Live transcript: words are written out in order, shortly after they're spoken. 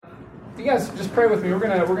If you guys just pray with me, we're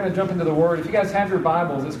gonna jump into the Word. If you guys have your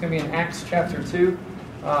Bibles, it's going to be in Acts chapter 2.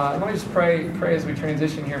 Let me just pray as we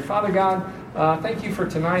transition here. Father God, thank you for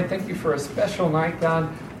tonight. Thank you for a special night,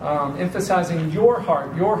 God, emphasizing your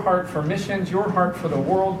heart for missions, your heart for the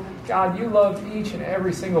world. God, you love each and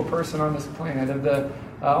every single person on this planet. Of the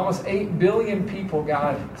almost 8 billion people,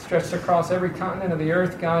 God, stretched across every continent of the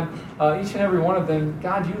earth, God, each and every one of them,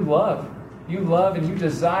 God, you love. You love and you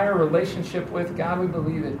desire a relationship with. God, we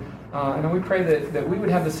believe it. And we pray that we would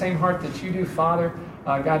have the same heart that you do, Father.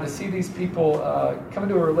 God, to see these people come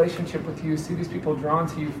into a relationship with you, see these people drawn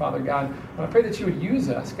to you, Father God. And I pray that you would use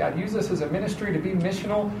us, God. Use us as a ministry to be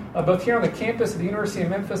missional, both here on the campus of the University of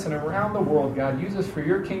Memphis and around the world, God. Use us for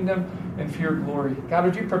your kingdom and for your glory. God,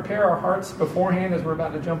 would you prepare our hearts beforehand as we're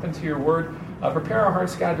about to jump into your word? Prepare our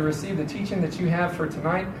hearts, God, to receive the teaching that you have for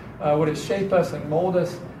tonight. Would it shape us and mold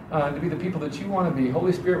us to be the people that you want to be?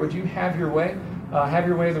 Holy Spirit, would you have your way? Have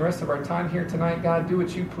your way the rest of our time here tonight, God. Do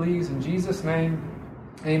what you please. In Jesus' name,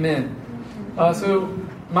 amen. So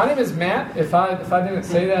my name is Matt. If I didn't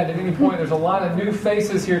say that at any point, there's a lot of new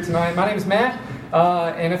faces here tonight. My name is Matt.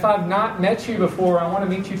 And if I've not met you before, I want to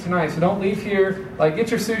meet you tonight. So don't leave here,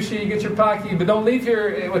 get your sushi, get your paki, but don't leave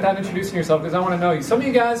here without introducing yourself, because I want to know you. Some of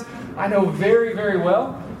you guys I know very, very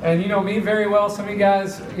well. And you know me very well. Some of you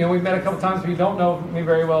guys, we've met a couple times, but you don't know me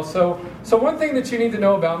very well. So one thing that you need to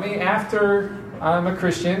know about me, after I'm a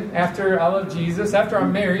Christian, after I love Jesus, after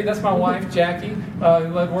I'm married, that's my wife, Jackie, who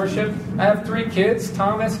led worship. I have 3 kids,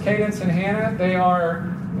 Thomas, Cadence, and Hannah. They are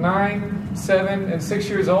 9, 7, and 6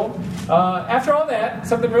 years old. After all that,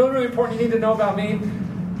 something really, really important you need to know about me,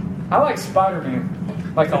 I like Spider-Man.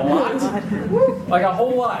 Like a lot. Like a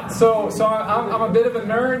whole lot. So I'm a bit of a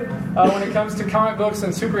nerd when it comes to comic books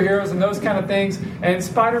and superheroes and those kind of things. And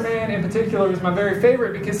Spider-Man in particular is my very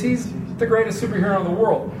favorite because he's the greatest superhero in the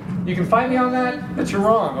world. You can fight me on that, but you're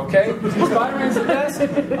wrong, okay? Spider-Man's the best.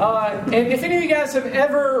 And if any of you guys have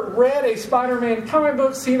ever read a Spider-Man comic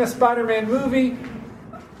book, seen a Spider-Man movie,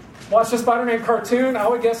 watched a Spider-Man cartoon, I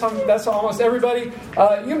would guess that's almost everybody.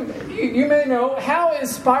 You may know, how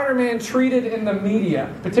is Spider-Man treated in the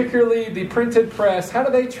media, particularly the printed press? How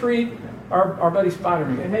do they treat our buddy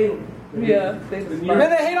Spider-Man? They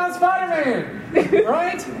hate on Spider-Man,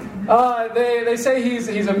 right? They say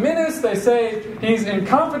he's a menace. They say he's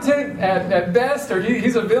incompetent at best, or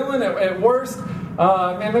he's a villain at worst.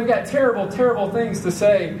 Man, they've got terrible, terrible things to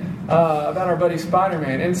say about our buddy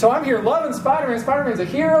Spider-Man. And so I'm here loving Spider-Man. Spider-Man's a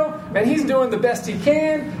hero, and he's doing the best he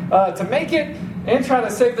can to make it and try to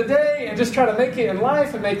save the day and just try to make it in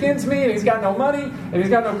life and make ends meet. And he's got no money, and he's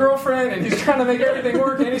got no girlfriend, and he's trying to make everything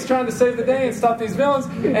work, and he's trying to save the day and stop these villains.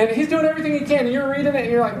 And he's doing everything he can, and you're reading it, and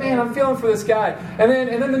you're like, man, I'm feeling for this guy. And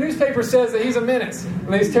then the newspaper says that he's a menace,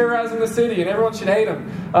 and he's terrorizing the city, and everyone should hate him.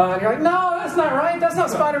 And you're like, no, that's not right. That's not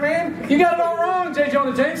Spider-Man. You got it all wrong, J.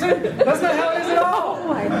 Jonah Jameson. That's not how it is at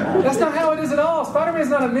all. That's not how it is at all. Spider-Man's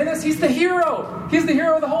not a menace. He's the hero. He's the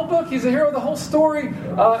hero of the whole book. He's the hero of the whole story.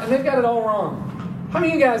 And they've got it all wrong. How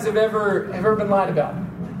many of you guys have ever been lied about?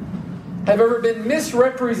 Have ever been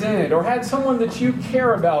misrepresented, or had someone that you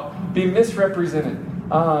care about be misrepresented?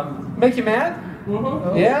 Make you mad?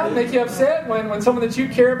 Mm-hmm. Yeah, make you upset when someone that you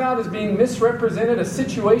care about is being misrepresented, a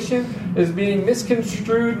situation is being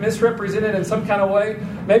misconstrued, misrepresented in some kind of way.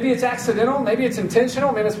 Maybe it's accidental, maybe it's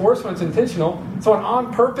intentional. Man, it's worse when it's intentional. Someone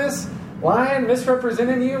on purpose lying,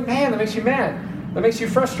 misrepresenting you. Man, that makes you mad. That makes you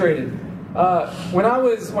frustrated. When I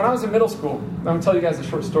was in middle school, I'm going to tell you guys a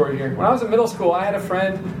short story here. When I was in middle school, I had a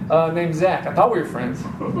friend named Zach. I thought we were friends.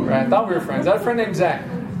 Right? I thought we were friends. I had a friend named Zach.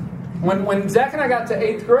 When Zach and I got to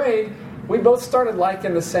 8th grade, we both started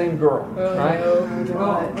liking the same girl. Right?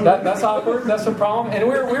 That's awkward. That's a problem. And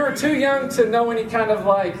we were too young to know any kind of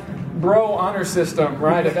bro honor system,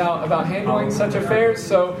 right, about handling such affairs.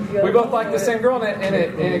 So we both liked the same girl, and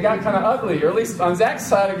it got kind of ugly, or at least on Zach's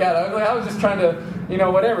side it got ugly. I was just trying to,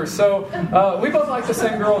 whatever. So we both liked the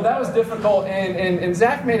same girl. That was difficult, and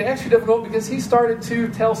Zach made it extra difficult because he started to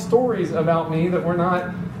tell stories about me that were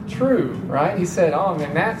not true, right? He said, oh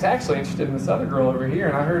man, Matt's actually interested in this other girl over here,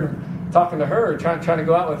 and I heard him talking to her, trying to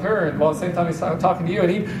go out with her, and while at the same time he's talking to you,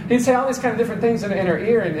 and he'd say all these kind of different things in her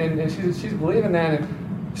ear, and she's believing that. And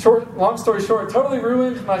long story short, totally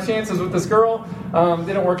ruined my chances with this girl.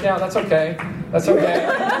 Didn't work out. That's okay.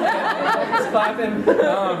 Clapping.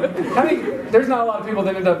 There's not a lot of people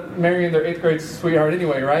that end up marrying their 8th grade sweetheart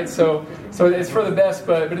anyway, right? So it's for the best.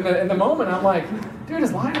 But in the moment, I'm like, dude,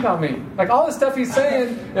 he's lying about me. All this stuff he's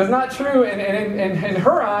saying is not true. And in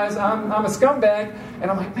her eyes, I'm a scumbag. And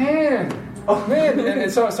I'm like, man.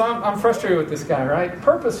 And so I'm frustrated with this guy, right?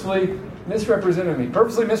 Purposely misrepresented me.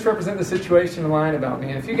 Purposely misrepresent the situation and lying about me.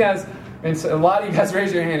 And if you guys And so a lot of you guys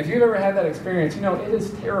raise your hand. If you've ever had that experience, you know it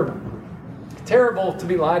is terrible. Terrible to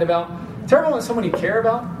be lied about. Terrible when someone you care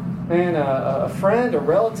about, man, a friend, a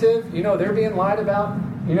relative, you know, they're being lied about.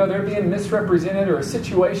 You know, they're being misrepresented, or a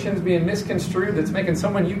situation's being misconstrued that's making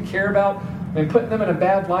someone you care about and putting them in a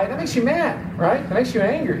bad light. That makes you mad, right? That makes you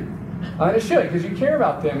angry. And it should, because you care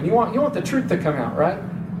about them. And you want the truth to come out, right?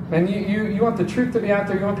 And you want the truth to be out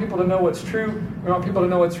there. You want people to know what's true. You want people to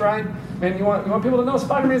know what's right. And you want people to know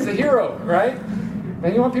Spider-Man's the hero, right?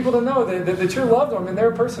 And you want people to know that you're loved them and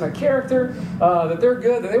they're a person of character, that they're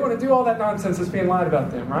good, that they want to do all that nonsense that's being lied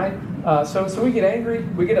about them, right? So we get angry,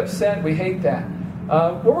 we get upset, we hate that.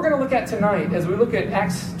 What we're going to look at tonight as we look at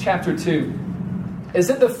Acts chapter 2 is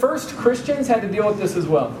that the first Christians had to deal with this as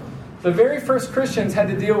well. The very first Christians had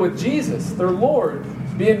to deal with Jesus, their Lord,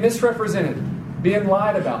 being misrepresented, being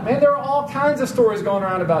lied about. Man, there are all kinds of stories going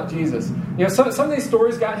around about Jesus. You know, some of these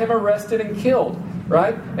stories got him arrested and killed,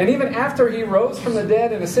 right? And even after he rose from the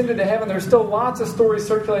dead and ascended to heaven, there's still lots of stories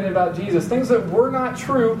circulating about Jesus, things that were not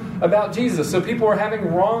true about Jesus. So people were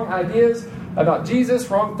having wrong ideas about Jesus,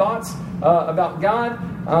 wrong thoughts about God.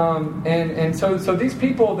 And so these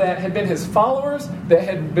people that had been his followers, that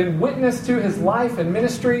had been witness to his life and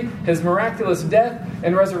ministry, his miraculous death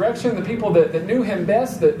and resurrection, the people that knew him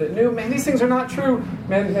best, that knew, man, these things are not true.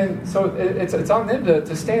 Man, and so it's on them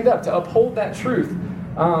to stand up, to uphold that truth.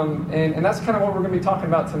 And that's kind of what we're going to be talking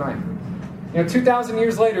about tonight. You know, 2,000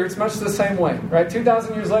 years later, it's much the same way, right?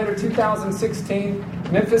 2,000 years later, 2016,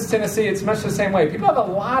 Memphis, Tennessee, it's much the same way. People have a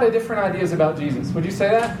lot of different ideas about Jesus. Would you say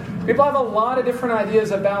that? People have a lot of different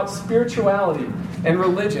ideas about spirituality and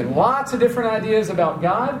religion. Lots of different ideas about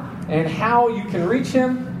God and how you can reach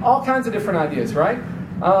Him. All kinds of different ideas, right?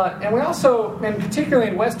 And we also, and particularly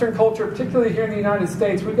in Western culture, particularly here in the United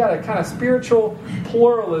States, we've got a kind of spiritual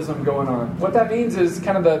pluralism going on. What that means is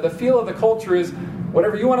kind of the feel of the culture is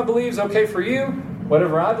whatever you want to believe is okay for you,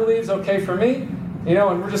 whatever I believe is okay for me, you know,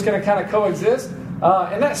 and we're just going to kind of coexist.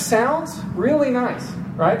 And that sounds really nice,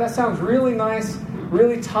 right? That sounds really nice,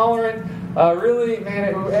 really tolerant, really,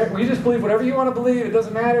 man, you just believe whatever you want to believe. It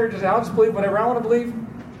doesn't matter. I'll just believe whatever I want to believe.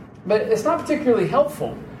 But it's not particularly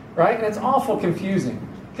helpful, right? And it's awful confusing.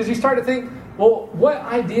 Because you start to think, well, what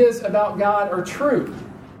ideas about God are true?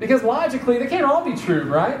 Because logically, they can't all be true,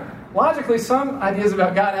 right? Logically, some ideas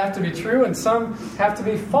about God have to be true and some have to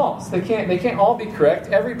be false. They can't all be correct.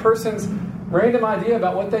 Every person's random idea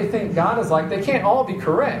about what they think God is like, they can't all be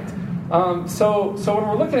correct. So when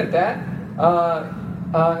we're looking at that,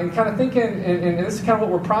 and kind of thinking, and this is kind of what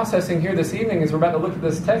we're processing here this evening as we're about to look at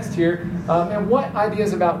this text here, and what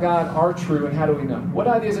ideas about God are true and how do we know? What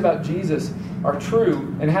ideas about Jesus are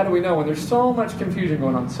true and how do we know? When there's so much confusion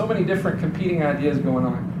going on, so many different competing ideas going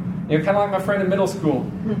on. You know, kind of like my friend in middle school,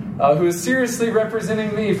 who is seriously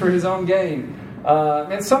representing me for his own gain.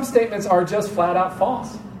 And some statements are just flat out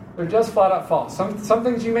false. They're just flat out false. Some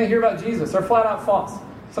things you may hear about Jesus are flat out false.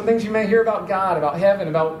 Some things you may hear about God, about heaven,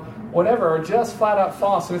 about whatever, are just flat out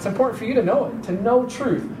false. And it's important for you to know it, to know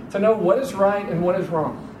truth, to know what is right and what is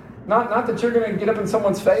wrong. Not that you're going to get up in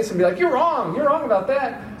someone's face and be like, you're wrong about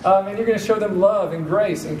that. And you're going to show them love and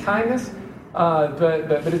grace and kindness.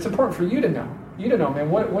 But it's important for you to know. You to know, man,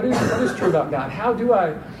 what is true about God? How do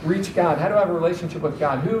I reach God? How do I have a relationship with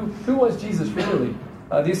God? Who was Jesus really?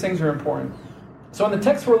 These things are important. So in the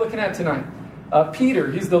text we're looking at tonight, Peter,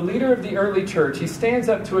 he's the leader of the early church. He stands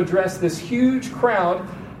up to address this huge crowd,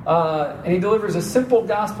 and he delivers a simple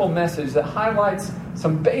gospel message that highlights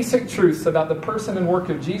some basic truths about the person and work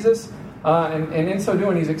of Jesus. And in so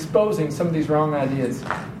doing, he's exposing some of these wrong ideas.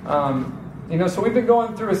 You know, so we've been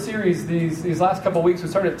going through a series these last couple of weeks. We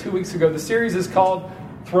started 2 weeks ago. The series is called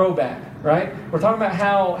Throwback, right? We're talking about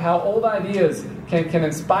how old ideas can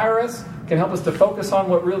inspire us, can help us to focus on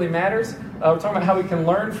what really matters. We're talking about how we can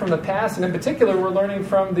learn from the past, and in particular, we're learning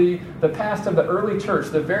from the past of the early church,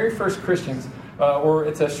 the very first Christians. Or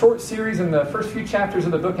it's a short series in the first few chapters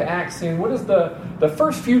of the book of Acts, seeing what does the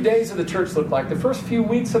first few days of the church look like, the first few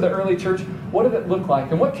weeks of the early church, what did it look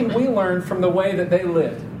like, and what can we learn from the way that they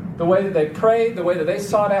lived? The way that they prayed, the way that they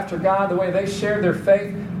sought after God, the way they shared their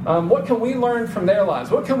faith. What can we learn from their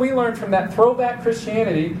lives? What can we learn from that throwback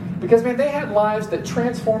Christianity? Because, man, they had lives that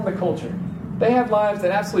transformed the culture. They had lives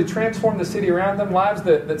that absolutely transformed the city around them, lives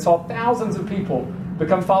that saw thousands of people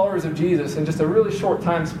become followers of Jesus in just a really short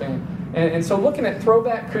time span. And so looking at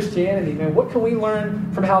throwback Christianity, man, what can we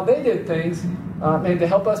learn from how they did things, man, to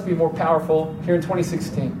help us be more powerful here in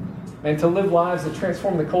 2016? And to live lives that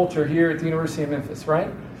transform the culture here at the University of Memphis,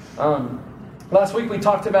 right? Last week we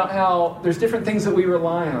talked about how there's different things that we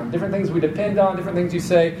rely on, different things we depend on, different things you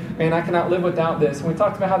say, man, I cannot live without this. And we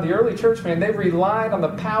talked about how the early church, man, they relied on the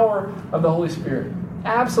power of the Holy Spirit.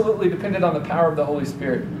 absolutely depended on the power of the Holy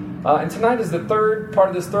Spirit. And tonight is the third part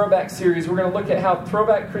of this Throwback series. We're going to look at how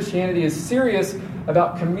Throwback Christianity is serious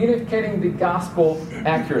about communicating the gospel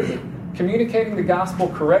accurately, communicating the gospel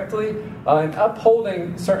correctly, and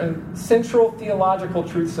upholding certain central theological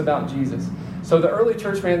truths about Jesus. So the early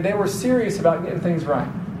church, man, they were serious about getting things right.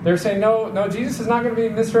 They're saying, no, Jesus is not going to be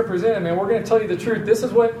misrepresented, man. We're going to tell you the truth. This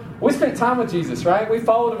is what, we spent time with Jesus, right? We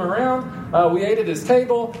followed him around. We ate at his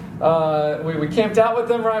table. We camped out with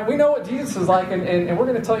him, right? We know what Jesus is like, and we're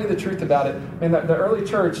going to tell you the truth about it. And the early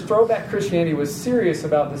church, Throwback Christianity, was serious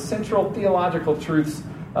about the central theological truths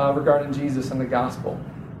regarding Jesus and the gospel.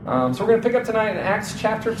 So we're going to pick up tonight in Acts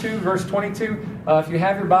chapter 2, verse 22. If you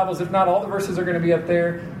have your Bibles, if not, all the verses are going to be up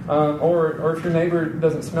there. Or if your neighbor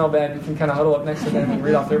doesn't smell bad, you can kind of huddle up next to them and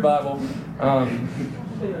read off their Bible.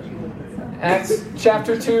 Acts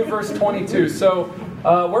chapter 2, verse 22. So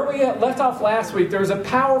where we left off last week, there was a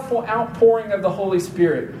powerful outpouring of the Holy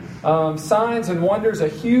Spirit. Signs and wonders, a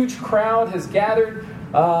huge crowd has gathered.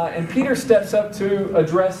 And Peter steps up to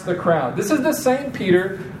address the crowd. This is the same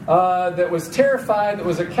Peter that was terrified, that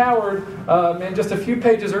was a coward. And just a few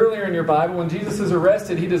pages earlier in your Bible, when Jesus is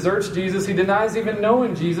arrested, he deserts Jesus. He denies even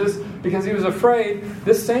knowing Jesus because he was afraid.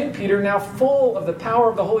 This same Peter, now full of the power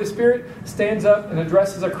of the Holy Spirit, stands up and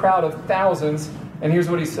addresses a crowd of thousands. And here's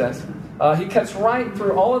what he says. He cuts right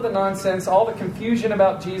through all of the nonsense, all the confusion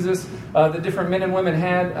about Jesus that different men and women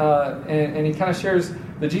had, and he kind of shares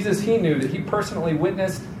the Jesus he knew, that he personally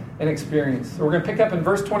witnessed and experienced. So we're going to pick up in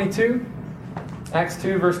verse 22, Acts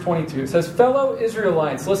 2, verse 22. It says, "Fellow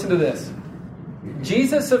Israelites, listen to this.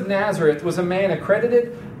 Jesus of Nazareth was a man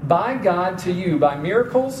accredited by God to you by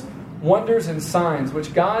miracles, wonders, and signs,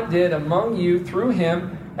 which God did among you through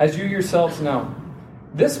him, as you yourselves know.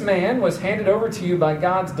 This man was handed over to you by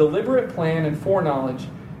God's deliberate plan and foreknowledge,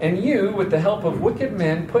 and you, with the help of wicked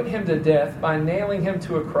men, put him to death by nailing him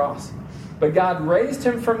to a cross. But God raised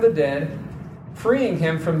him from the dead, freeing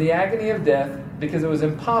him from the agony of death, because it was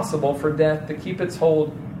impossible for death to keep its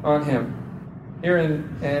hold on him." Here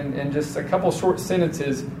in just a couple short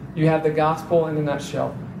sentences, you have the gospel in a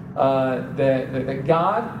nutshell. That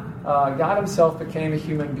God himself became a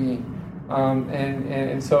human being.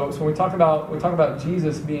 And so when we talk about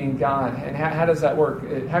Jesus being God, and how does that work?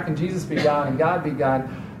 How can Jesus be God and God be God?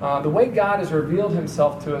 The way God has revealed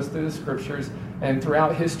himself to us through the scriptures and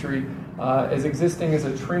throughout history is existing as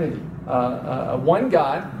a Trinity. One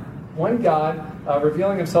God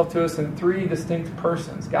revealing himself to us in three distinct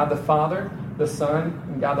persons: God the Father, the Son,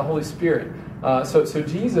 and God the Holy Spirit. So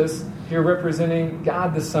Jesus here representing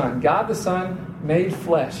God the Son made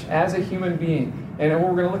flesh as a human being. And what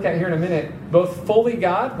we're going to look at here in a minute, both fully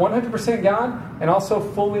God, 100% God, and also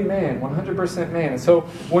fully man, 100% man. And so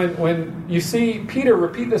when you see Peter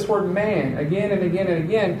repeat this word man again and again and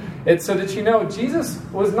again, it's so that you know Jesus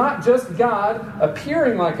was not just God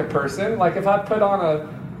appearing like a person. Like if I put on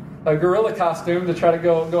a gorilla costume to try to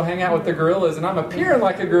go hang out with the gorillas, and I'm appearing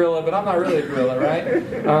like a gorilla, but I'm not really a gorilla,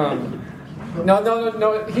 right?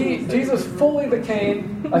 No. Jesus fully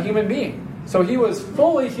became a human being. So he was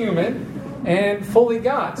fully human and fully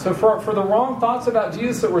God. So for the wrong thoughts about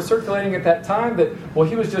Jesus that were circulating at that time, that, well,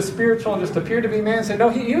 he was just spiritual and just appeared to be man, said, no,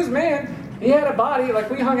 he was man. He had a body, like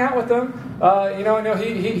we hung out with him.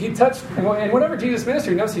 He touched, and whatever Jesus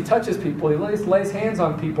ministered, notice he touches people. He lays hands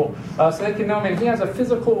on people so they can know, man, he has a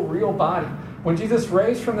physical, real body. When Jesus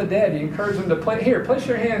raised from the dead, he encouraged them to place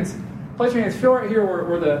your hands. Feel right here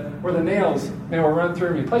where the nails were run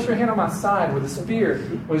through me. Place your hand on my side where the spear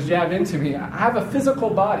was jabbed into me. I have a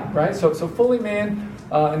physical body, right? So fully man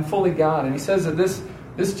and fully God. And he says that this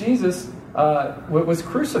Jesus was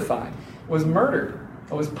crucified, was murdered,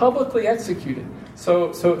 was publicly executed.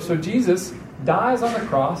 So Jesus dies on the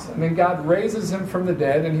cross, and then God raises him from the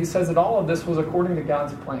dead. And he says that all of this was according to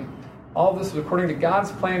God's plan. All of this was according to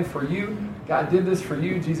God's plan for you. God did this for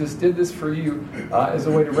you. Jesus did this for you as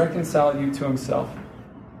a way to reconcile you to himself.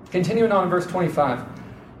 Continuing on in verse 25.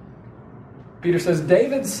 Peter says,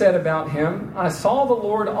 "David said about him, I saw the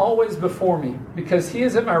Lord always before me. Because he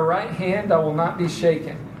is at my right hand, I will not be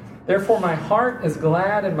shaken. Therefore my heart is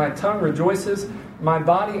glad and my tongue rejoices. My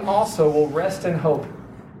body also will rest in hope.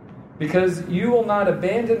 Because you will not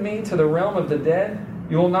abandon me to the realm of the dead.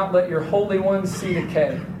 You will not let your Holy One see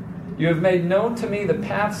decay. You have made known to me the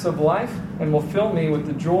paths of life and will fill me with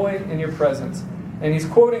the joy in your presence." And he's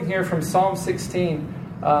quoting here from Psalm 16,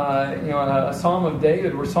 a psalm of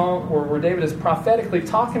David, where David is prophetically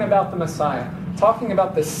talking about the Messiah, talking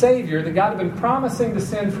about the Savior that God had been promising to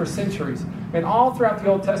send for centuries. And all throughout the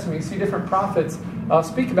Old Testament, you see different prophets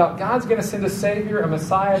speak about God's going to send a Savior, a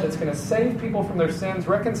Messiah that's going to save people from their sins,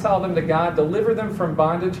 reconcile them to God, deliver them from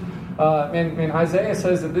bondage. And Isaiah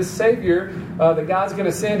says that this Savior that God's going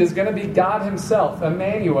to send is going to be God himself,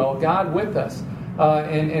 Emmanuel, God with us.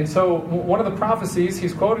 And so one of the prophecies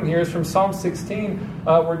he's quoting here is from Psalm 16,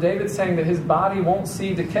 where David's saying that his body won't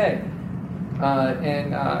see decay.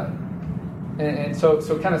 And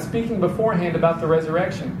so kind of speaking beforehand about the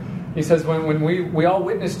resurrection. He says when we all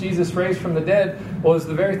witnessed Jesus raised from the dead, well, it's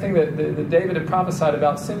the very thing that David had prophesied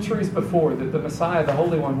about centuries before, that the Messiah, the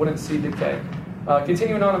Holy One, wouldn't see decay.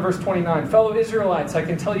 Continuing on in verse 29, fellow Israelites, I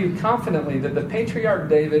can tell you confidently that the patriarch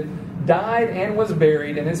David died and was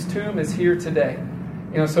buried, and his tomb is here today.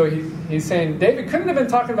 So he's saying David couldn't have been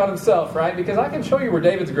talking about himself, right? Because I can show you where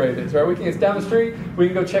David's grave is, right? It's down the street. We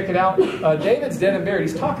can go check it out. David's dead and buried.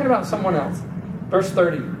 He's talking about someone else. Verse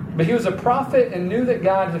 30, but he was a prophet and knew that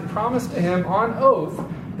God had promised to him on oath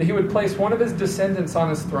that he would place one of his descendants on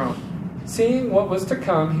his throne. Seeing what was to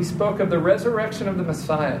come, he spoke of the resurrection of the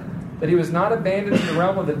Messiah, that he was not abandoned in the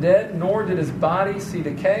realm of the dead, nor did his body see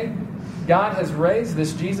decay. God has raised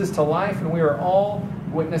this Jesus to life, and we are all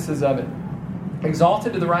witnesses of it.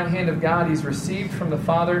 Exalted to the right hand of God, he's received from the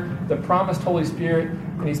Father the promised Holy Spirit,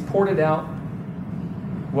 and he's poured it out,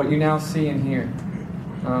 what you now see and hear.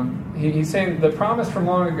 He's saying the promise from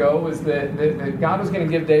long ago was that God was going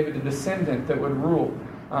to give David a descendant that would rule.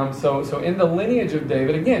 So in the lineage of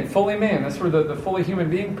David, again, fully man, that's where the fully human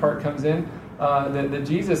being part comes in, that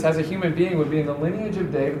Jesus as a human being would be in the lineage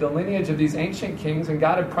of David, the lineage of these ancient kings, and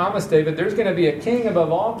God had promised David there's going to be a king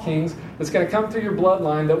above all kings that's going to come through your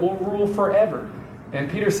bloodline that will rule forever.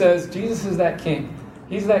 And Peter says Jesus is that king.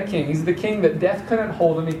 He's that king. He's the king that death couldn't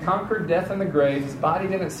hold him. He conquered death and the grave. His body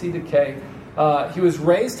didn't see decay. He was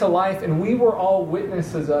raised to life, and we were all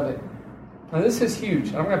witnesses of it. Now, this is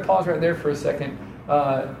huge. I'm going to pause right there for a second.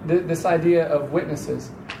 This idea of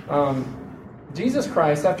witnesses. Jesus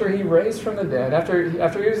Christ, after he raised from the dead, after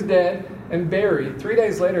he was dead and buried, 3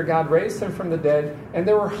 days later, God raised him from the dead, and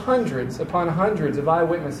there were hundreds upon hundreds of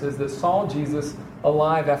eyewitnesses that saw Jesus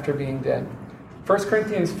alive after being dead. 1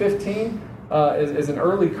 Corinthians 15 is an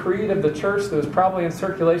early creed of the church that was probably in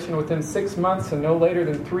circulation within 6 months and no later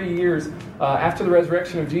than 3 years after the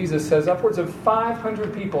resurrection of Jesus. Says upwards of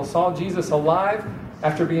 500 people saw Jesus alive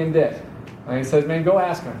after being dead. And he says, man, go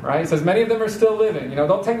ask him, right? He says, many of them are still living.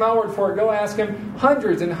 Don't take my word for it. Go ask him.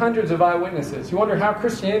 Hundreds and hundreds of eyewitnesses. You wonder how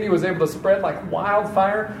Christianity was able to spread like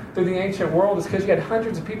wildfire through the ancient world. It's because you had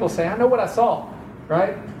hundreds of people say, I know what I saw,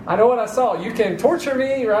 right? I know what I saw. You can torture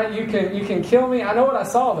me, right? You can kill me. I know what I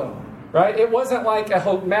saw, though, right? It wasn't like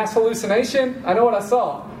a mass hallucination. I know what I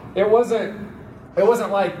saw. It wasn't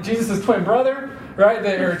like Jesus' twin brother, right?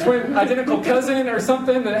 Or twin identical cousin or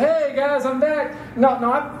something that, hey, guys, I'm back. No,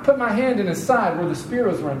 I put my hand in his side where the spear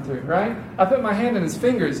was run through, right? I put my hand in his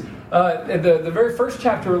fingers. The very first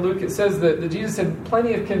chapter of Luke, it says that Jesus had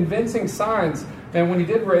plenty of convincing signs, and when he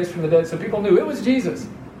did raise from the dead, so people knew it was Jesus,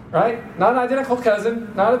 right? Not an identical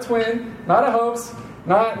cousin, not a twin, not a hoax,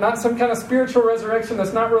 not some kind of spiritual resurrection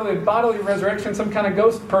that's not really a bodily resurrection, some kind of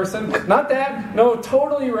ghost person. Not that. No,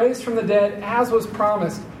 totally raised from the dead as was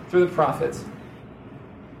promised through the prophets.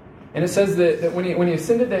 And it says that when he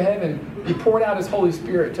ascended to heaven, he poured out his Holy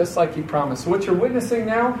Spirit just like he promised. So what you're witnessing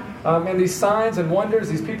now, and these signs and wonders,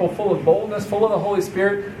 these people full of boldness, full of the Holy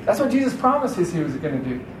Spirit, that's what Jesus promises he was going to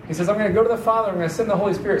do. He says, I'm going to go to the Father, I'm going to send the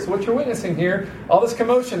Holy Spirit. So what you're witnessing here, all this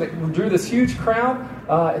commotion that drew this huge crowd,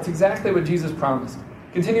 it's exactly what Jesus promised.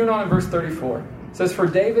 Continuing on in verse 34. It says, for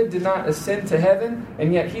David did not ascend to heaven,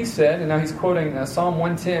 and yet he said, and now he's quoting Psalm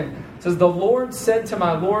 110, it says, the Lord said to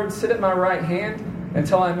my Lord, sit at my right hand,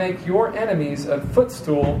 until I make your enemies a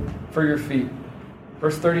footstool for your feet.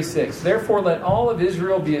 Verse 36, therefore let all of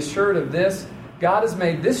Israel be assured of this, God has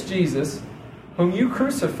made this Jesus, whom you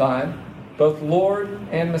crucified, both Lord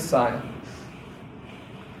and Messiah.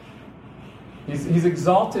 He's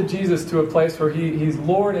exalted Jesus to a place where he's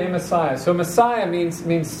Lord and Messiah. So Messiah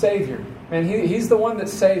means Savior. And he's the one that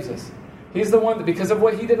saves us. He's the one that, because of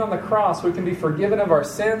what he did on the cross, we can be forgiven of our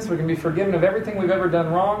sins. We can be forgiven of everything we've ever done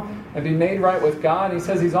wrong and be made right with God. He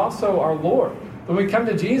says he's also our Lord. When we come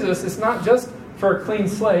to Jesus, it's not just for a clean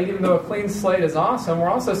slate, even though a clean slate is awesome. We're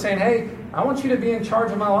also saying, hey, I want you to be in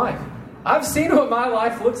charge of my life. I've seen what my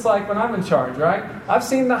life looks like when I'm in charge, right? I've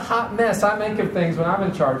seen the hot mess I make of things when I'm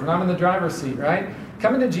in charge, when I'm in the driver's seat, right?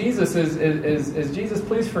 Coming to Jesus is Jesus,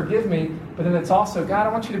 please forgive me. But then it's also, God,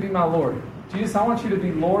 I want you to be my Lord. Jesus, I want you to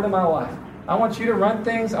be Lord of my life. I want you to run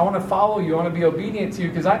things. I want to follow you. I want to be obedient to you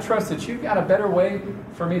because I trust that you've got a better way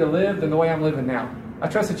for me to live than the way I'm living now. I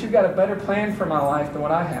trust that you've got a better plan for my life than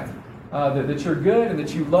what I have. That you're good and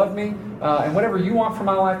that you love me. And whatever you want for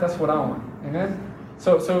my life, that's what I want. Amen?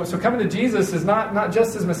 So coming to Jesus is not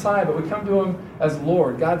just as Messiah, but we come to him as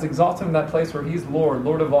Lord. God's exalted him in that place where he's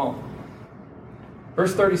Lord of all.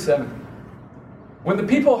 Verse 37. When the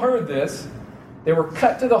people heard this, they were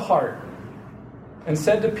cut to the heart and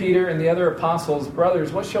said to Peter and the other apostles,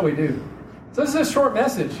 "Brothers, what shall we do?" So this is a short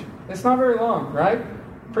message. It's not very long, right?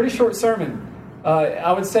 Pretty short sermon.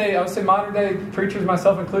 I would say modern day preachers,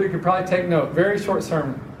 myself included, could probably take note. Very short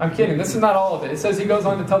sermon. I'm kidding. This is not all of it. It says he goes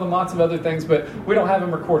on to tell them lots of other things, but we don't have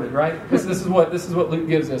them recorded, right? This is what Luke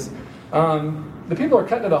gives us. The people are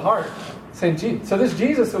cut to the heart, saying, "Gee, so this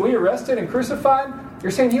Jesus that we arrested and crucified,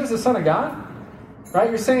 you're saying he was the Son of God?" Right?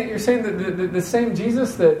 You're saying that the same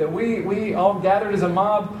Jesus that we all gathered as a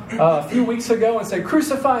mob a few weeks ago and said,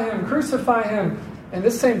 "Crucify him, crucify him." And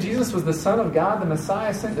this same Jesus was the Son of God, the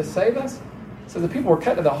Messiah sent to save us? So the people were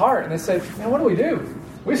cut to the heart, and they said, "Man, what do we do?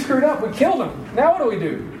 We screwed up. We killed him. Now what do we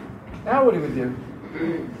do? Now what do we do?"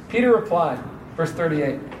 Peter replied, verse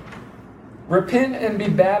 38, "Repent and be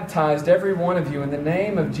baptized, every one of you, in the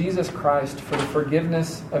name of Jesus Christ for the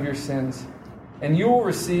forgiveness of your sins, and you will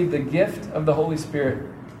receive the gift of the Holy Spirit.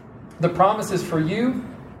 The promise is for you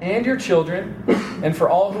and your children, and for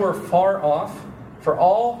all who are far off, for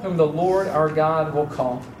all whom the Lord our God will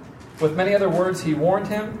call." With many other words, he warned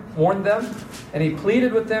them, and he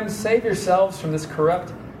pleaded with them, "Save yourselves from this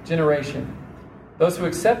corrupt generation." Those who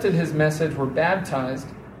accepted his message were baptized,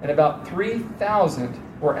 and about 3,000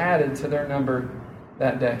 were added to their number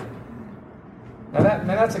that day. Now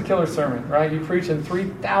that's a killer sermon, right? You preach and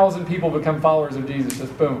 3,000 people become followers of Jesus,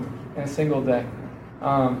 just boom, in a single day.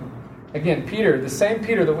 Again, Peter, the same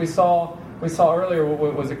Peter that we saw earlier,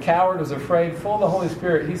 was a coward, was afraid, full of the Holy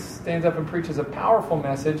Spirit. He stands up and preaches a powerful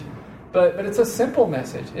message, but it's a simple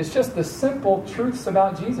message. It's just the simple truths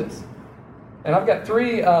about Jesus. And I've got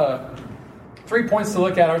three points to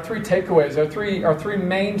look at, our three takeaways, our three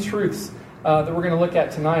main truths that we're going to look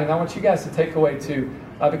at tonight. And I want you guys to take away too.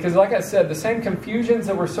 Because like I said, the same confusions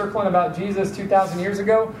that were circling about Jesus 2,000 years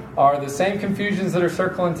ago are the same confusions that are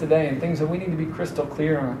circling today, and things that we need to be crystal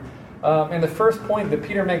clear on. And the first point that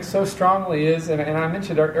Peter makes so strongly is, and I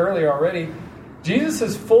mentioned earlier already, Jesus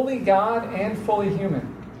is fully God and fully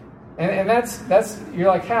human. And that's you're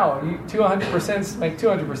like, how? 200% make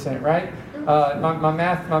 200%, right? My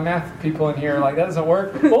math people in here are like, that doesn't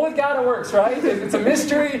work. Well, with God it works, right? It's a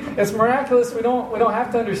mystery. It's miraculous. We don't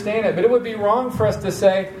have to understand it. But it would be wrong for us to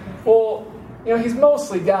say, well, he's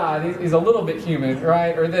mostly God. He's a little bit human,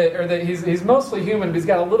 right? Or that he's mostly human, but he's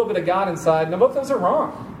got a little bit of God inside. No, both of those are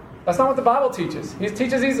wrong. That's not what the Bible teaches. It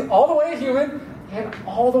teaches he's all the way human and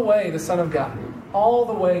all the way the Son of God. All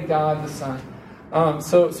the way God the Son.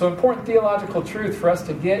 So important theological truth for us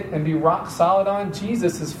to get and be rock solid on.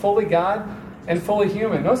 Jesus is fully God and fully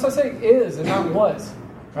human. Notice I say is and not was.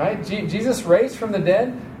 Right? Jesus raised from the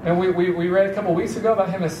dead, and we read a couple weeks ago about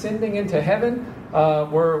him ascending into heaven.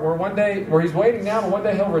 Where he's waiting now, but one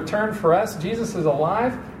day he'll return for us. Jesus is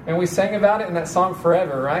alive, and we sang about it in that song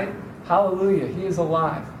Forever, right? Hallelujah. He is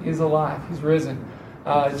alive. He is alive. He's risen.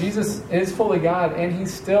 Jesus is fully God, and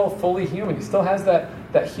he's still fully human. He still has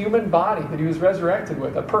that human body that he was resurrected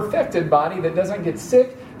with, a perfected body that doesn't get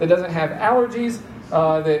sick, that doesn't have allergies,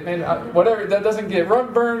 that doesn't get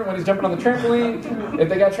rug burn when he's jumping on the trampoline, if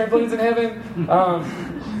they got trampolines in heaven.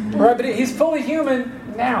 Right, but he's fully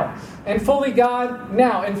human now, and fully God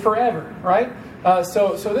now and forever, right?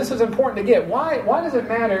 So this is important to get. Why does it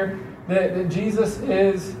matter that Jesus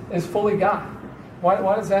is fully God?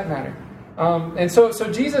 Why does that matter? And so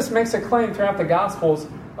Jesus makes a claim throughout the Gospels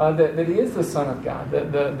that he is the Son of God,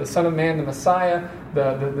 the Son of Man, the Messiah,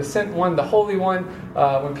 the sent one, the Holy One.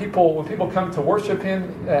 When people come to worship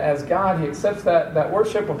him as God, he accepts that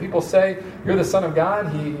worship. When people say, "You're the Son of God,"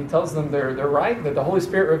 he tells them they're right, that the Holy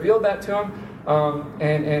Spirit revealed that to him.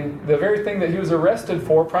 And the very thing that he was arrested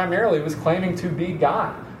for primarily was claiming to be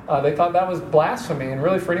God. They thought that was blasphemy, and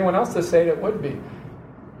really for anyone else to say it would be.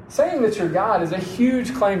 Saying that you're God is a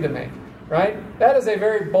huge claim to make. Right? That is a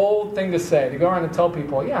very bold thing to say, to go around and tell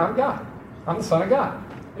people, yeah, I'm God. I'm the Son of God.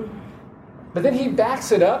 But then he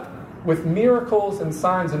backs it up with miracles and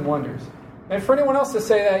signs and wonders. And for anyone else to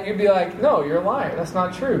say that, you'd be like, no, you're a liar. That's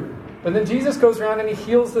not true. But then Jesus goes around and he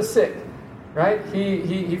heals the sick. Right?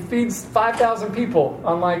 He feeds 5,000 people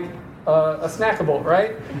on like a snackable,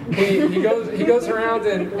 right? He goes around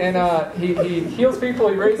and he heals people.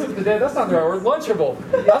 He raises the dead. That's not the right word. Lunchable.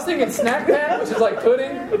 I was thinking snack pack, which is like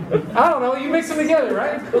pudding. I don't know. You mix them together,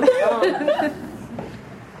 right?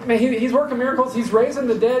 He's working miracles. He's raising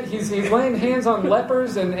the dead. He's laying hands on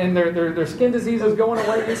lepers and their skin disease is going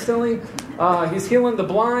away instantly. He's healing the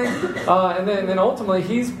blind. And then ultimately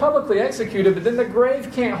he's publicly executed, but then the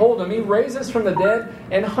grave can't hold him. He raises from the dead,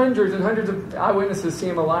 and hundreds of eyewitnesses see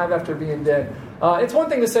him alive after being dead. It's one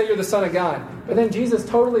thing to say you're the Son of God, but then Jesus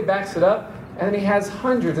totally backs it up. And then he has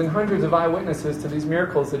hundreds and hundreds of eyewitnesses to these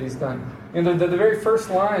miracles that he's done. The very first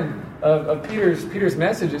line of Peter's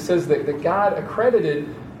message, it says that God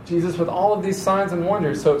accredited Jesus with all of these signs and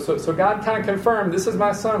wonders. So God kind of confirmed, this is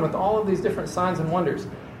my son with all of these different signs and wonders.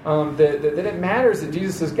 That it matters that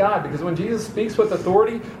Jesus is God, because when Jesus speaks with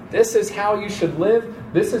authority, this is how you should live.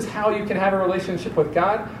 This is how you can have a relationship with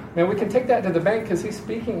God. Man, we can take that to the bank because he's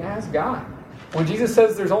speaking as God. When Jesus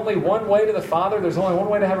says there's only one way to the Father, there's only one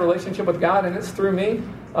way to have a relationship with God, and it's through me,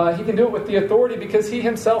 he can do it with the authority because he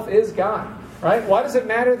himself is God. Right? Why does it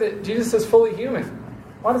matter that Jesus is fully human?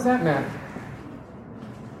 Why does that matter?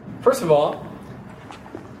 First of all,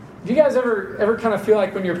 do you guys ever kind of feel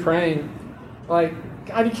like when you're praying, like,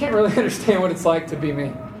 God, you can't really understand what it's like to be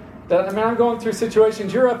me? I'm going through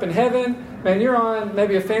situations, you're up in heaven, man, you're on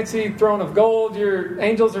maybe a fancy throne of gold, your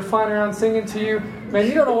angels are flying around singing to you. Man,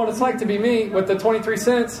 you don't know what it's like to be me with the 23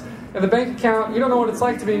 cents in the bank account. You don't know what it's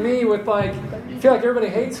like to be me with, like, I feel like everybody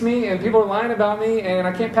hates me and people are lying about me and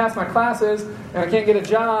I can't pass my classes and I can't get a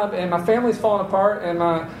job and my family's falling apart and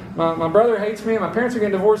my brother hates me and my parents are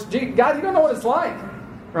getting divorced. God, you don't know what it's like,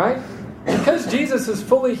 right? Because Jesus is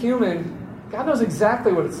fully human, God knows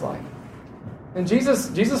exactly what it's like. And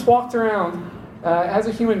Jesus walked around as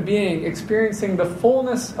a human being experiencing the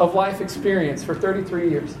fullness of life experience for 33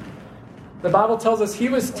 years. The Bible tells us he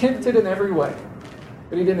was tempted in every way,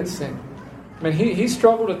 but he didn't sin. I mean, he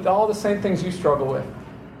struggled with all the same things you struggle with.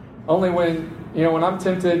 Only when I'm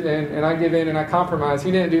tempted and I give in and I compromise,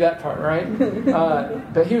 he didn't do that part,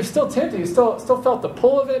 right? But he was still tempted. He still felt the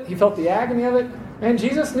pull of it. He felt the agony of it. And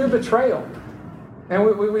Jesus knew betrayal. And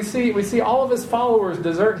we see all of his followers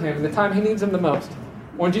desert him in the time he needs them the most.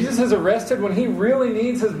 When Jesus is arrested, when he really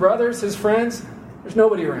needs his brothers, his friends, there's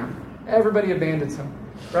nobody around. Everybody abandons him,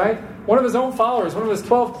 right? One of his own followers, one of his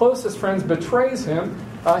 12 closest friends, betrays him,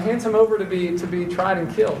 hands him over to be tried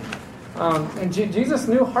and killed. And Jesus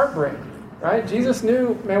knew heartbreak, right? Jesus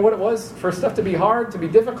knew, man, what it was for stuff to be hard, to be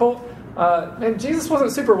difficult. And Jesus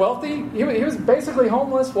wasn't super wealthy. He was basically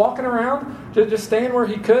homeless, walking around, just staying where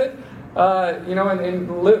he could.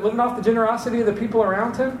 And living off the generosity of the people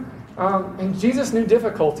around him. And Jesus knew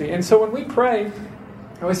difficulty. And so when we pray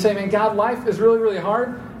and we say, man, God, life is really, really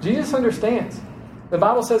hard, Jesus understands. The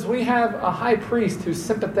Bible says we have a high priest who's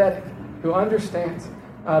sympathetic, who understands,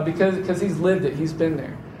 because he's lived it, he's been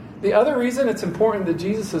there. The other reason it's important that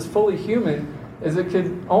Jesus is fully human is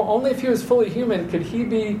only if he was fully human could he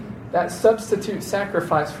be that substitute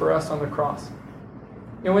sacrifice for us on the cross.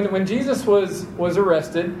 When Jesus was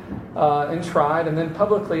arrested and tried and then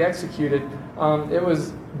publicly executed, it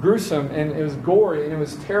was gruesome and it was gory and it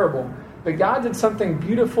was terrible. But God did something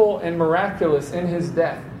beautiful and miraculous in his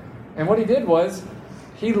death. And what he did was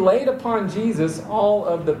he laid upon Jesus all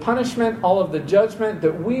of the punishment, all of the judgment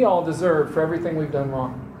that we all deserve for everything we've done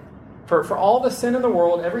wrong. For all the sin in the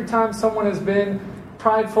world, every time someone has been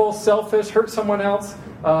prideful, selfish, hurt someone else,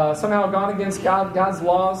 somehow gone against God's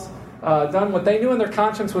laws, done what they knew in their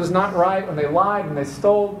conscience was not right, when they lied, when they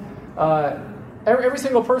stole. Every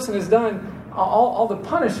single person has done all the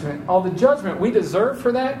punishment, all the judgment we deserve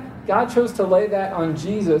for that. God chose to lay that on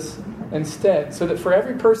Jesus instead, so that for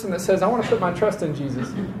every person that says, I want to put my trust in Jesus,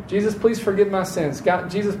 Jesus, please forgive my sins.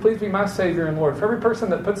 God, Jesus, please be my Savior and Lord. For every person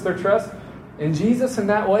that puts their trust in Jesus in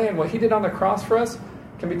that way and what he did on the cross for us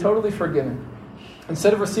can be totally forgiven.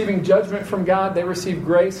 Instead of receiving judgment from God, they receive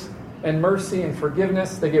grace and mercy and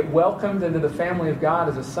forgiveness. They get welcomed into the family of God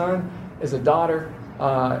as a son, as a daughter,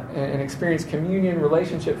 and experience communion,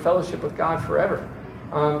 relationship, fellowship with God forever.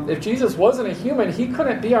 If Jesus wasn't a human, he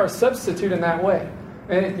couldn't be our substitute in that way.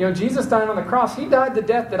 And Jesus dying on the cross, he died the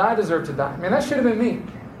death that I deserve to die. Man, that should have been me,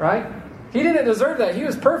 right? He didn't deserve that. He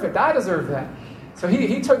was perfect. I deserve that. So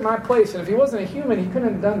he took my place. And if he wasn't a human, he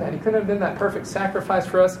couldn't have done that. He couldn't have been that perfect sacrifice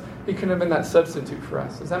for us. He couldn't have been that substitute for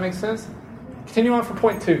us. Does that make sense? Continue on for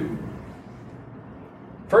point 2.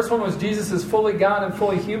 First one was Jesus is fully God and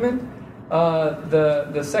fully human.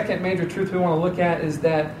 The second major truth we want to look at is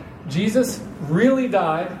that Jesus really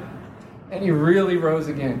died and he really rose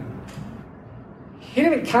again. He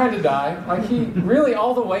didn't kind of die, like he really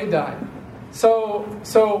all the way died. So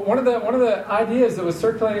one of the ideas that was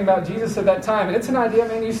circulating about Jesus at that time, and it's an idea,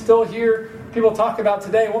 man, you still hear people talk about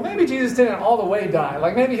today. Well, maybe Jesus didn't all the way die.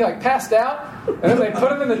 Like maybe he passed out, and then they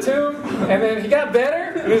put him in the tomb, and then he got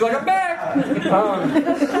better, and he's like, I'm back.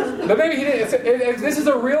 But maybe he didn't. This is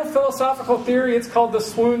a real philosophical theory. It's called the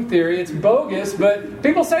swoon theory. It's bogus, but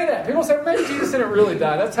people say that. People say, well, maybe Jesus didn't really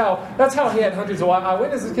die. That's how he had hundreds of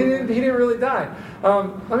eyewitnesses. He didn't really die.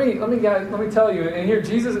 Let me tell you. And here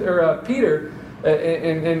Jesus or Peter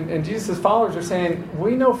and Jesus' followers are saying,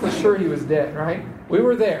 we know for sure he was dead, right? We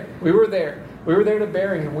were there. We were there to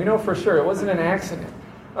bury him. We know for sure it wasn't an accident.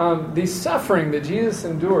 The suffering that Jesus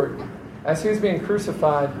endured as he was being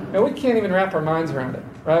crucified, and we can't even wrap our minds around it,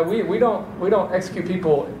 right? We don't execute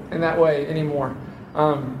people in that way anymore.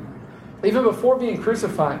 Even before being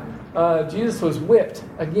crucified, Jesus was whipped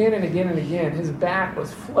again and again and again. His back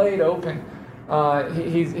was flayed open.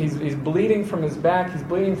 He's bleeding from his back. He's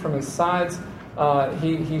bleeding from his sides.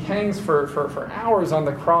 He hangs for hours on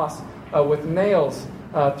the cross with nails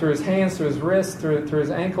through his hands, through his wrists, through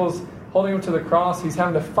his ankles, holding him to the cross. He's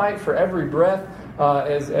having to fight for every breath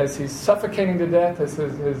as he's suffocating to death, as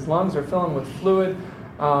his lungs are filling with fluid.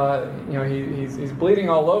 He's bleeding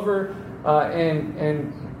all over,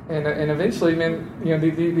 and eventually,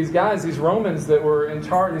 these guys, these Romans that were in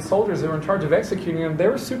charge, these soldiers that were in charge of executing him, they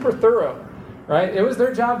were super thorough, right? It was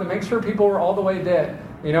their job to make sure people were all the way dead.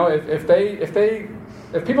 If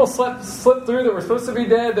people slipped through that were supposed to be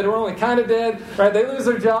dead, that were only kind of dead, right? They lose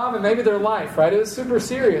their job and maybe their life, right? It was super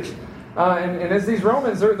serious. And as these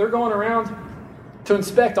Romans, they're going around to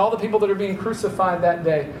inspect all the people that are being crucified that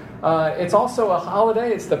day. It's also a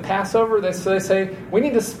holiday. It's the Passover. So they say, we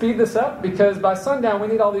need to speed this up because by sundown we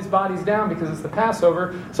need all these bodies down because it's the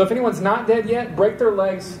Passover. So if anyone's not dead yet, break their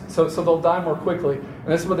legs so they'll die more quickly. And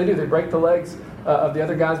this is what they do. They break the legs of the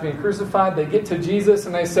other guys being crucified. They get to Jesus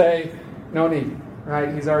and they say, no need,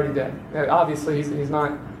 right? He's already dead. Obviously, he's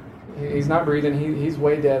not breathing. He's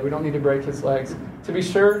way dead. We don't need to break his legs. To be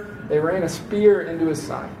sure, they ran a spear into his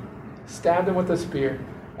side, stabbed him with a spear.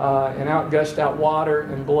 And out gushed out water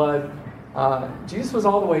and blood. Jesus was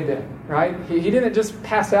all the way dead, right? He didn't just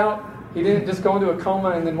pass out. He didn't just go into a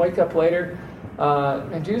coma and then wake up later.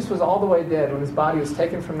 And Jesus was all the way dead when his body was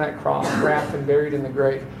taken from that cross, wrapped and buried in the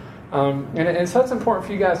grave. And so that's important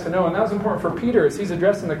for you guys to know. And that was important for Peter as he's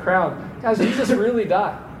addressing the crowd. Guys, Jesus really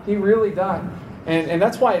died. He really died. And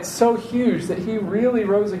that's why it's so huge that he really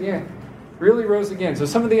rose again. Really rose again. So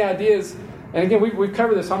some of the ideas, and again, we've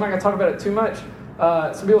covered this, so I'm not going to talk about it too much.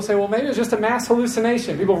 Some people say, well, maybe it was just a mass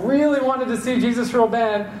hallucination. People really wanted to see Jesus real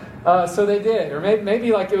bad, so they did. Or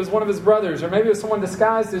maybe like it was one of his brothers, or maybe it was someone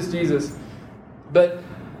disguised as Jesus. But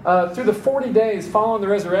through the 40 days following the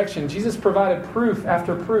resurrection, Jesus provided proof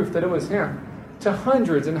after proof that it was him to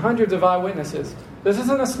hundreds and hundreds of eyewitnesses. This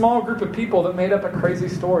isn't a small group of people that made up a crazy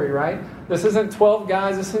story, right? This isn't 12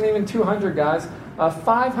 guys. This isn't even 200 guys.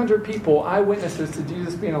 500 people, eyewitnesses to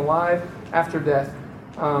Jesus being alive after death.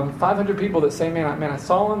 500 people that say, man, I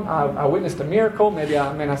saw him. I witnessed a miracle. Maybe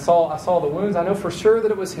I saw the wounds. I know for sure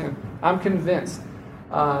that it was him. I'm convinced.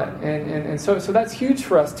 So that's huge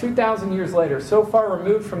for us. 2,000 years later, so far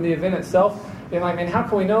removed from the event itself. And like, man, how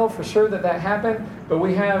can we know for sure that happened? But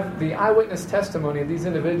we have the eyewitness testimony of these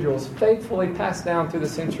individuals faithfully passed down through the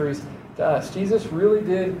centuries to us. Jesus really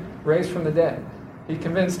did raise from the dead. He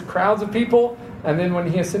convinced crowds of people, and then when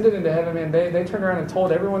he ascended into heaven, man, they turned around and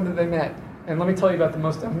told everyone that they met. And let me tell you about the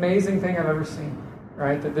most amazing thing I've ever seen,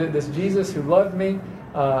 right? This Jesus who loved me,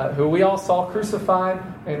 who we all saw crucified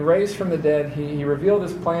and raised from the dead, he revealed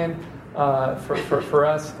his plan for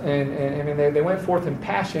us. And they went forth in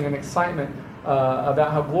passion and excitement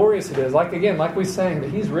about how glorious it is. Like we sang, that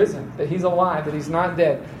he's risen, that he's alive, that he's not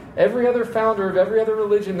dead. Every other founder of every other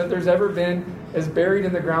religion that there's ever been is buried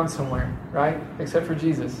in the ground somewhere, right? Except for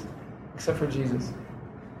Jesus. Except for Jesus.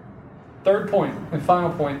 Third point and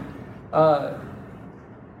final point.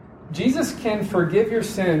 Jesus can forgive your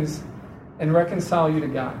sins and reconcile you to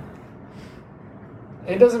God.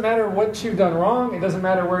 It doesn't matter what you've done wrong. It doesn't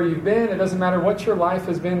matter where you've been. It doesn't matter what your life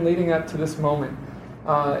has been leading up to this moment.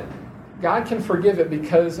 God can forgive it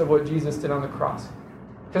because of what Jesus did on the cross.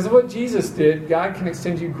 Because of what Jesus did, God can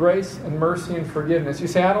extend you grace and mercy and forgiveness. You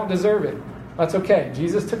say, I don't deserve it. That's okay.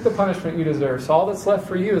 Jesus took the punishment you deserve. So all that's left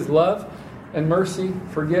for you is love and mercy,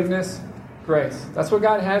 forgiveness, grace. That's what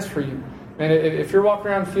God has for you. And if you're walking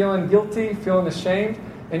around feeling guilty, feeling ashamed,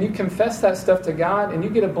 and you confess that stuff to God, and you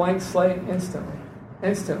get a blank slate instantly.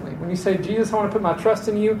 Instantly. When you say, Jesus, I want to put my trust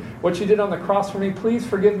in you. What you did on the cross for me, please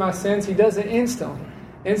forgive my sins. He does it instantly.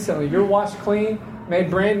 Instantly. You're washed clean,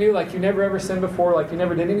 made brand new, like you never ever sinned before, like you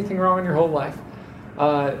never did anything wrong in your whole life.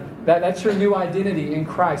 That's your new identity in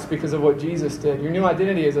Christ because of what Jesus did. Your new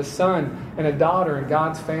identity as a son and a daughter in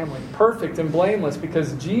God's family. Perfect and blameless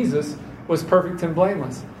because Jesus was perfect and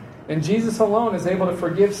blameless. And Jesus alone is able to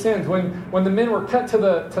forgive sins. When the men were cut to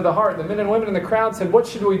the heart, the men and women in the crowd said, what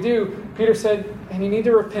should we do? Peter said, and you need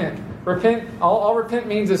to repent. Repent. All repent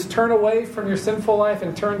means is turn away from your sinful life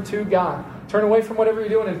and turn to God. Turn away from whatever you're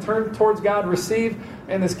doing and turn towards God. Receive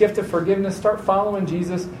and this gift of forgiveness. Start following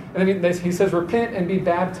Jesus. And then he says, repent and be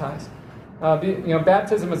baptized.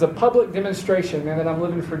 Baptism is a public demonstration, man, that I'm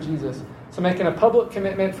living for Jesus. So making a public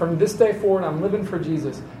commitment from this day forward, I'm living for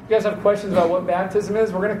Jesus. If you guys have questions about what baptism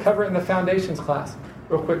is, we're going to cover it in the Foundations class.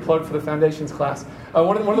 Real quick plug for the Foundations class.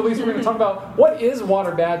 One of the weeks we're going to talk about what is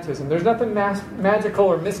water baptism. There's nothing magical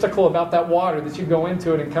or mystical about that water that you go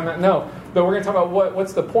into it and come out. No, but we're going to talk about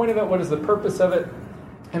what's the point of it, what is the purpose of it.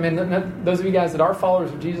 I mean, those of you guys that are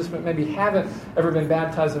followers of Jesus but maybe haven't ever been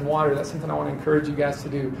baptized in water, that's something I want to encourage you guys to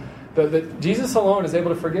do. But Jesus alone is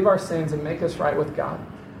able to forgive our sins and make us right with God.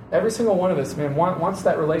 Every single one of us, man, wants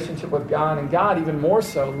that relationship with God. And God, even more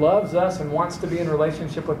so, loves us and wants to be in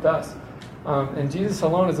relationship with us. And Jesus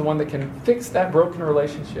alone is the one that can fix that broken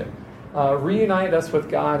relationship, reunite us with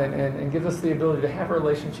God, and give us the ability to have a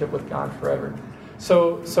relationship with God forever.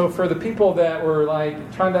 So for the people that were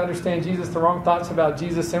like trying to understand Jesus, the wrong thoughts about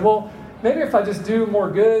Jesus, saying, well, maybe if I just do more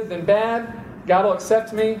good than bad, God will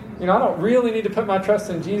accept me. I don't really need to put my trust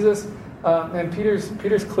in Jesus. And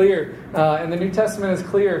Peter's clear, and the New Testament is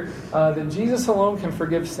clear that Jesus alone can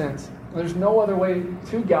forgive sins. There's no other way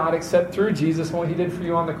to God except through Jesus and what He did for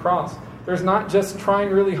you on the cross. There's not just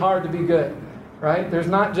trying really hard to be good, right? There's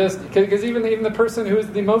not just because even the person who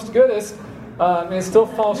is the most goodest still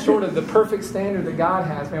falls short of the perfect standard that God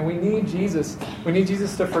has. Man, we need Jesus. We need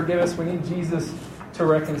Jesus to forgive us. We need Jesus to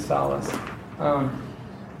reconcile us.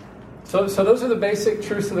 So those are the basic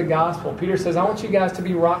truths of the gospel. Peter says, I want you guys to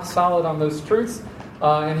be rock solid on those truths.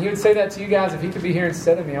 And he would say that to you guys if he could be here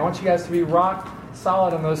instead of me. I want you guys to be rock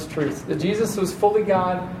solid on those truths. That Jesus was fully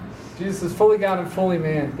God. Jesus is fully God and fully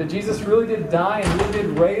man. That Jesus really did die and really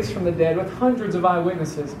did raise from the dead with hundreds of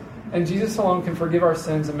eyewitnesses. And Jesus alone can forgive our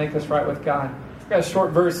sins and make us right with God. I've got a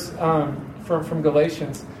short verse from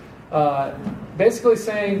Galatians. Basically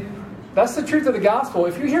saying, that's the truth of the gospel.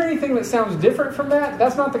 If you hear anything that sounds different from that,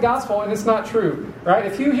 that's not the gospel and it's not true. Right?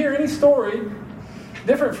 If you hear any story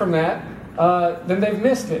different from that, then they've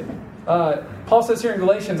missed it. Paul says here in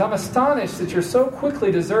Galatians, I'm astonished that you're so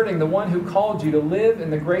quickly deserting the one who called you to live in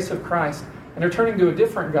the grace of Christ and are turning to a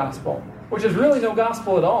different gospel, which is really no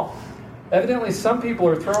gospel at all. Evidently, some people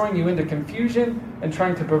are throwing you into confusion and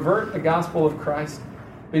trying to pervert the gospel of Christ.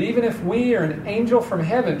 But even if we or an angel from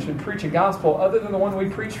heaven should preach a gospel other than the one we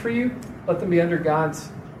preach for you, let them be under God's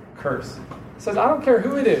curse. It says, I don't care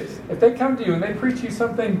who it is. If they come to you and they preach you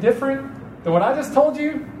something different than what I just told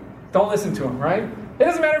you, don't listen to them, right? It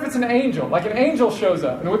doesn't matter if it's an angel. Like an angel shows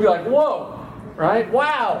up and we'd be like, whoa, right?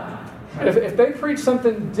 Wow. If they preach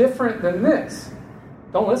something different than this,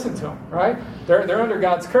 don't listen to them, right? They're under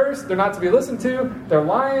God's curse. They're not to be listened to. They're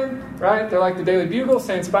lying, right? They're like the Daily Bugle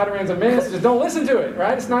saying Spider-Man's a menace. Just don't listen to it,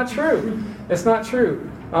 right? It's not true. It's not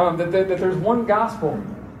true. That there's one gospel.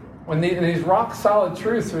 When these rock-solid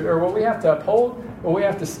truths are what we have to uphold, what we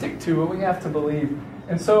have to stick to, what we have to believe.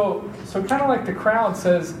 And so kind of like the crowd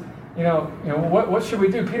says, what should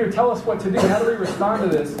we do? Peter, tell us what to do. How do we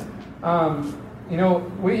respond to this?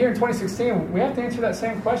 We here in 2016, we have to answer that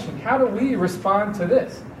same question. How do we respond to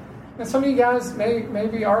this? And some of you guys may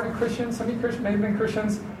be already Christians. Some of you may have been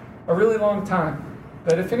Christians a really long time.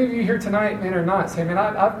 But if any of you here tonight, man, or not, say, man,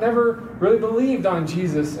 I've never really believed on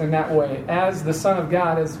Jesus in that way, as the Son of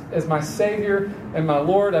God, as my Savior and my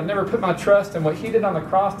Lord. I've never put my trust in what He did on the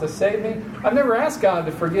cross to save me. I've never asked God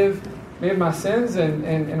to forgive me of my sins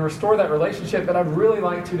and restore that relationship, but I'd really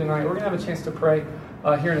like to tonight. We're going to have a chance to pray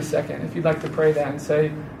here in a second. If you'd like to pray that and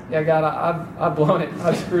say, yeah, God, I've blown it.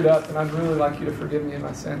 I've screwed up, and I'd really like you to forgive me of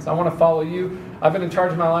my sins. I want to follow you. I've been in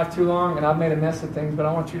charge of my life too long, and I've made a mess of things, but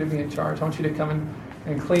I want you to be in charge. I want you to come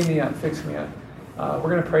and clean me up, fix me up. We're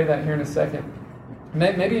going to pray that here in a second.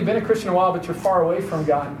 Maybe you've been a Christian a while, but you're far away from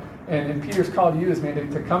God. And Peter's called you as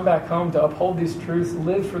man to come back home, to uphold these truths,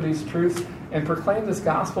 live for these truths, and proclaim this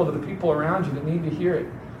gospel to the people around you that need to hear it.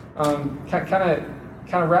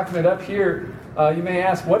 Kind of wrapping it up here, you may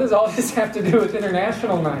ask, what does all this have to do with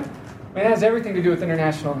International Night? I mean, it has everything to do with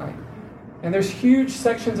International Night. And there's huge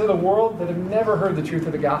sections of the world that have never heard the truth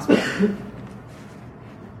of the gospel.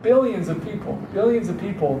 Billions of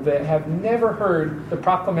people that have never heard the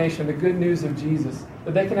proclamation, the good news of Jesus,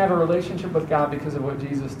 that they can have a relationship with God because of what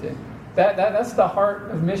Jesus did. That's the heart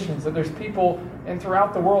of missions, that there's people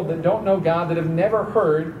throughout the world that don't know God, that have never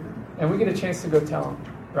heard, and we get a chance to go tell them,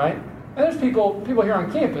 right? And there's people here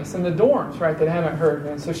on campus, in the dorms, right, that haven't heard.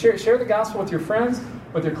 And so share the gospel with your friends,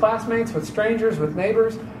 with your classmates, with strangers, with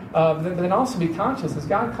neighbors. But then also be conscious, is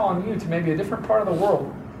God calling you to maybe a different part of the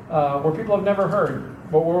world where people have never heard,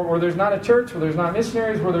 where there's not a church, where there's not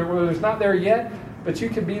missionaries, where there's not there yet, but you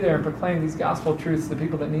could be there and proclaim these gospel truths to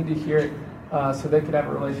people that need to hear it so they could have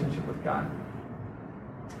a relationship with God.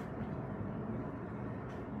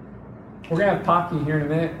 We're going to have Pocky here in a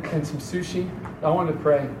minute and some sushi. I wanted to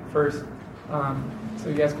pray first. so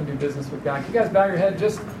you guys can do business with God. Can you guys bow your head?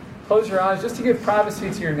 Just close your eyes, just to give privacy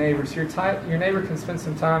to your neighbor. So your neighbor can spend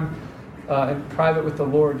some time in private with the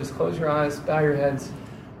Lord. Just close your eyes, bow your heads.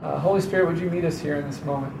 Holy Spirit, would you meet us here in this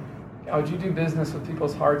moment? God, would you do business with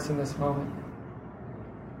people's hearts in this moment?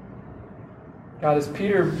 God, as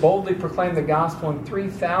Peter boldly proclaimed the gospel and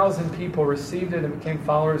 3,000 people received it and became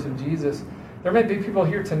followers of Jesus, there may be people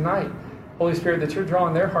here tonight, Holy Spirit, that you're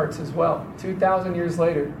drawing their hearts as well. 2,000 years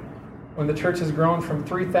later, when the church has grown from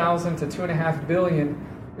 3,000 to 2.5 billion,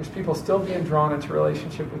 there's people still being drawn into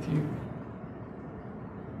relationship with you.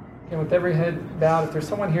 And with every head bowed, if there's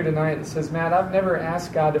someone here tonight that says, Matt, I've never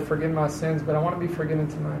asked God to forgive my sins, but I want to be forgiven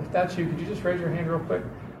tonight. If that's you, could you just raise your hand real quick?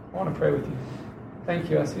 I want to pray with you. Thank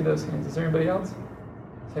you. I see those hands. Is there anybody else?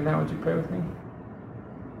 Say, Matt, would you pray with me?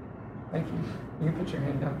 Thank you. You can put your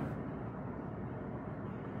hand down.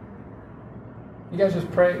 You guys just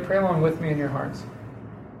pray along with me in your hearts.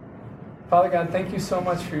 Father God, thank you so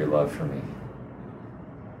much for your love for me.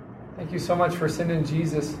 Thank you so much for sending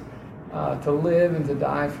Jesus to live and to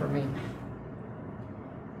die for me.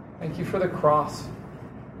 Thank you for the cross,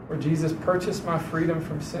 where Jesus purchased my freedom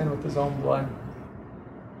from sin with his own blood.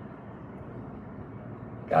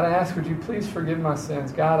 God, I ask, would you please forgive my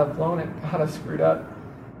sins? God, I've blown it. God, I've screwed up.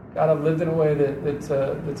 God, I've lived in a way that's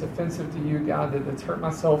offensive to you, God, that's hurt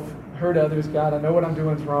myself, hurt others. God, I know what I'm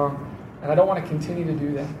doing is wrong, and I don't want to continue to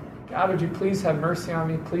do that. God, would you please have mercy on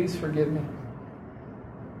me? Please forgive me.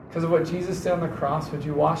 Because of what Jesus did on the cross, would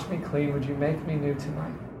you wash me clean? Would you make me new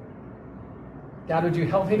tonight? God, would you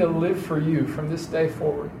help me to live for you from this day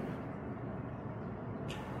forward?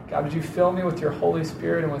 God, would you fill me with your Holy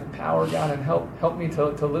Spirit and with power, God, and help me to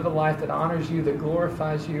live a life that honors you, that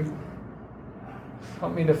glorifies you.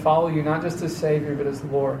 Help me to follow you, not just as Savior, but as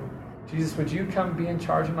Lord. Jesus, would you come be in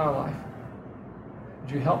charge of my life?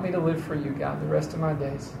 Would you help me to live for you, God, the rest of my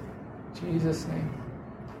days? In Jesus' name,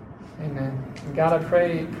 amen. And God, I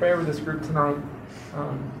pray over this group tonight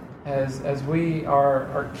as we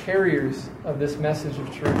are carriers of this message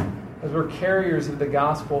of truth, as we're carriers of the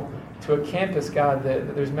gospel to a campus, God,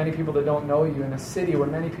 that there's many people that don't know you, in a city where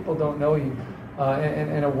many people don't know you,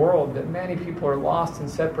 in a world that many people are lost and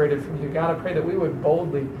separated from you. God, I pray that we would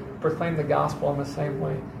boldly proclaim the gospel in the same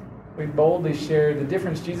way. We boldly share the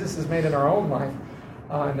difference Jesus has made in our own life,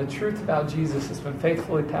 and the truth about Jesus has been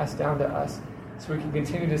faithfully passed down to us, so we can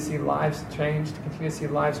continue to see lives changed, continue to see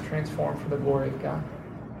lives transformed for the glory of God.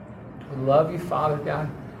 We love you, Father God.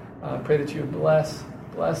 I pray that you would bless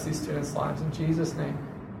these students' lives in Jesus' name.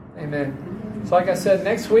 Amen. So like I said,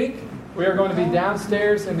 next week we are going to be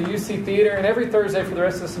downstairs in the UC Theater, and every Thursday for the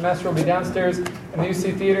rest of the semester we'll be downstairs in the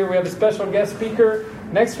UC Theater. We have a special guest speaker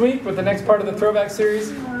next week with the next part of the Throwback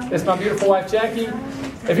series. It's my beautiful wife, Jackie.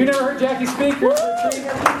 If you've never heard Jackie speak,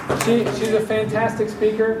 she's a fantastic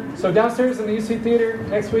speaker. So downstairs in the UC Theater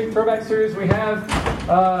next week, Throwback series, we have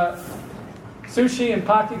sushi and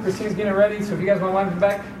Pocky. Christine's getting ready, so if you guys want to line them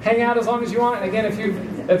back, hang out as long as you want. And again, if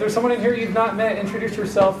there's someone in here you've not met, introduce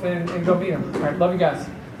yourself and go meet them. All right, love you guys.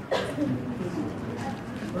 You're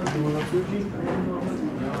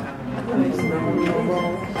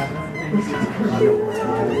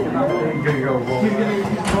going to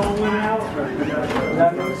roll it out?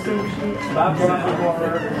 Sushi?